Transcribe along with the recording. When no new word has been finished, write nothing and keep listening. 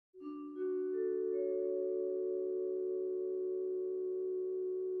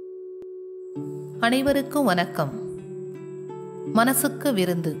அனைவருக்கும் வணக்கம். மனசுக்கு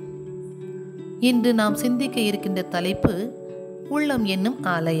விருந்து. இன்று நாம் சிந்திக்க இருக்கின்ற தலைப்பு உள்ளம் என்னும்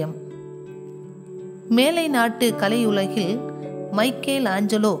ஆலயம். மேலை நாட்டு கலையுலகில் மைக்கேல்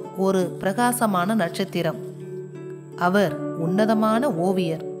ஆஞ்சலோ ஒரு பிரகாசமான நட்சத்திரம். அவர் உன்னதமான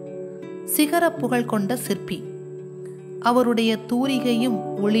ஓவியர், சிகர புகழ் கொண்ட சிற்பி. அவருடைய தூரிகையும்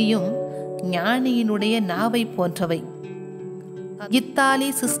ஒளியும் ஞானியினுடைய நாவை போன்றவை. இத்தாலி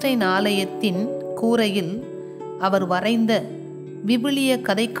சிஸ்டைன் ஆலயத்தின் கூரையில் அவர் வரைந்த விவிலிய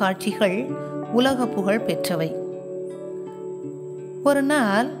கதை காட்சிகள் உலக புகழ் பெற்றவை. ஒரு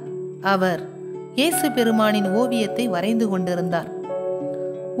நாள் அவர் இயேசு பெருமானின் ஓவியத்தை வரைந்து கொண்டிருந்தார்.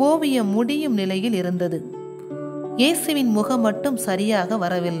 ஓவியம் முடியும் நிலையில் இருந்தது. இயேசுவின் முகம் மட்டும் சரியாக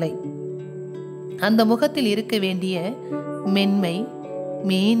வரவில்லை. அந்த முகத்தில் இருக்க வேண்டிய மென்மை,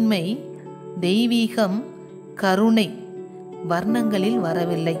 மேன்மை, தெய்வீகம், கருணை வர்ணங்களில்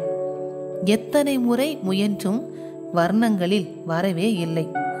வரவில்லை. எத்தனை முறை முயன்றும் வர்ணங்களில் வரவே இல்லை.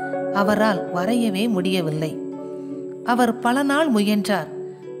 அவரால் வரையவே முடியவில்லை. அவர் பல நாள் முயன்றார்.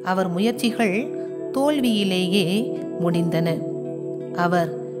 அவர் முயற்சிகள் தோல்வியிலேயே முடிந்தன. அவர்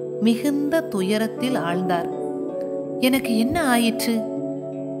மிகுந்த துயரத்தில் ஆழ்ந்தார். எனக்கு என்ன ஆயிற்று?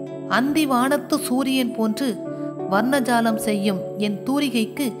 அந்தி வானத்து சூரியன் போன்று வர்ணஜாலம் செய்யும் என்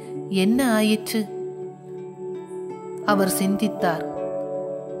தூரிகைக்கு என்ன ஆயிற்று? அவர் சிந்தித்தார்.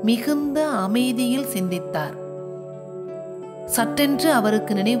 மிகுந்த அமைதியில் சிந்தித்தார். சட்டென்று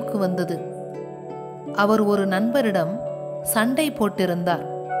அவருக்கு நினைவுக்கு வந்தது. அவர் ஒரு நண்பரிடம் சண்டை போட்டிருந்தார்.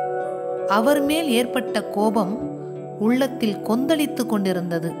 அவர் மேல் ஏற்பட்ட கோபம் உள்ளத்தில் கொந்தளித்து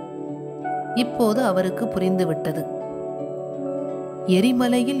கொண்டிருந்தது. இப்போது அவருக்கு புரிந்துவிட்டது.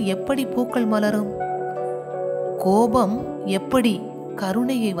 எரிமலையில் எப்படி பூக்கள் மலரும்? கோபம் எப்படி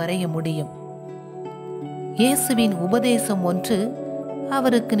கருணையை வரைய முடியும்? இயேசுவின் உபதேசம் ஒன்று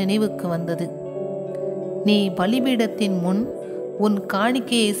அவருக்கு நினைவுக்கு வந்தது. நீ பலிபீடத்தின் முன் உன்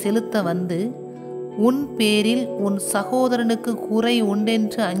காணிக்கையை செலுத்த வந்து உன் பேரில் உன் சகோதரனுக்கு குறை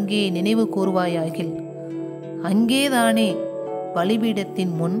உண்டென்று அங்கே நினைவு கூறுவாயாகில், அங்கேதானே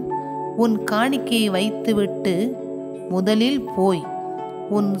பலிபீடத்தின் முன் உன் காணிக்கையை வைத்துவிட்டு முதலில் போய்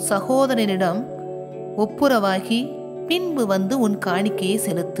உன் சகோதரனிடம் ஒப்புரவாகி பின்பு வந்து உன் காணிக்கையை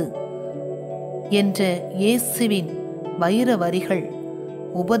செலுத்து என்ற இயேசுவின் வைர வரிகள்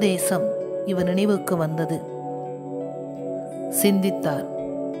உபதேசம் இவர் நினைவுக்கு வந்தது. சிந்தித்தார்.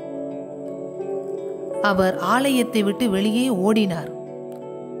 அவர் ஆலயத்தை விட்டு வெளியே ஓடினார்.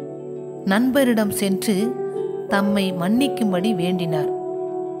 நண்பரிடம் சென்று தம்மை மன்னிக்கும்படி வேண்டினார்.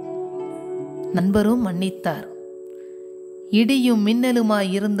 நண்பரும் மன்னித்தார். இடியும்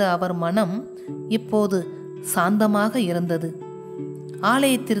மின்னலுமாய் இருந்த அவர் மனம் இப்போது சாந்தமாக இருந்தது.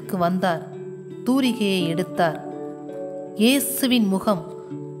 ஆலயத்திற்கு வந்தார். தூரிகையை எடுத்தார். இயேசுவின் முகம்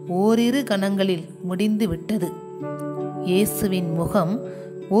ஓரிரு கணங்களில் முடிந்து விட்டது. இயேசுவின் முகம்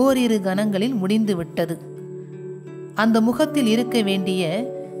ஓரிரு கணங்களில் முடிந்து விட்டது. அந்த முகத்தில் இருக்க வேண்டிய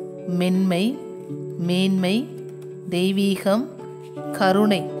மென்மை, மேன்மை, தெய்வீகம்,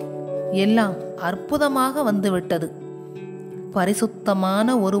 கருணை எல்லாம் அற்புதமாக வந்துவிட்டது.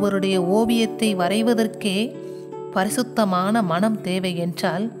 பரிசுத்தமான ஒருவருடைய ஓவியத்தை வரைவதற்கே பரிசுத்தமான மனம் தேவை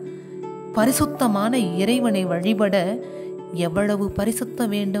என்றால், பரிசுத்தமான இறைவனை வழிபட எவ்வளவு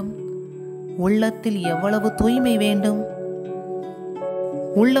பரிசுத்தம் வேண்டும்? உள்ளத்தில் எவ்வளவு தூய்மை வேண்டும்?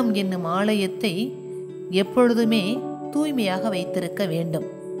 உள்ளம் என்னும் ஆலயத்தை எப்பொழுதுமே தூய்மையாக வைத்திருக்க வேண்டும்.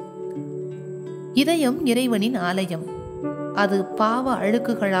 இதயம் இறைவனின் ஆலயம். அது பாவ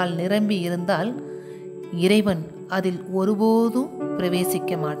அழுக்குகளால் நிரம்பி இருந்தால் இறைவன் அதில் ஒருபோதும்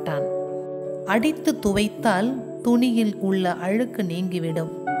பிரவேசிக்க மாட்டான். அடித்து துவைத்தால் துணியில் உள்ள அழுக்கு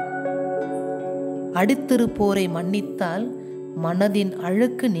நீங்கிவிடும். அடித்திருப்போரை மன்னித்தால் மனதின்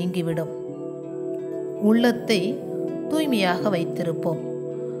அழுக்கு நீங்கிவிடும். உள்ளத்தை தூய்மையாக வைத்திருப்போம்.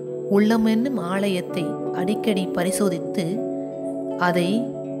 உள்ளம் என்னும் ஆலயத்தை அடிக்கடி பரிசோதித்து அதை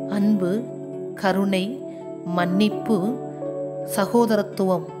அன்பு, கருணை, மன்னிப்பு,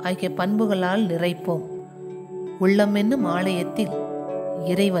 சகோதரத்துவம் ஆகிய பண்புகளால் நிறைப்போம். உள்ளம் என்னும் ஆலயத்தில்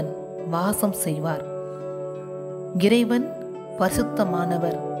இறைவன் வாசம் செய்வார். இறைவன்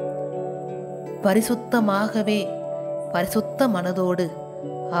பரிசுத்தமானவர். பரிசுத்தமாகவே பரிசுத்த மனதோடு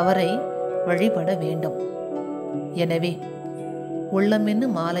அவரை வழிபட வேண்டும். எனவே உள்ளம்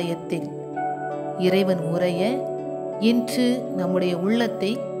என்னும் ஆலயத்தில் இறைவன் உரைய இன்று நம்முடைய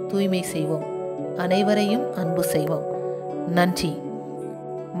உள்ளத்தை தூய்மை செய்வோம். அனைவரையும் அன்பு செய்வோம். நன்றி.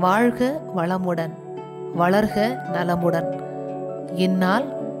 வாழ்க வளமுடன், வளர்க நலமுடன். இந்நாள்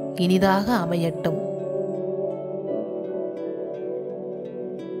இனிதாக அமையட்டும்.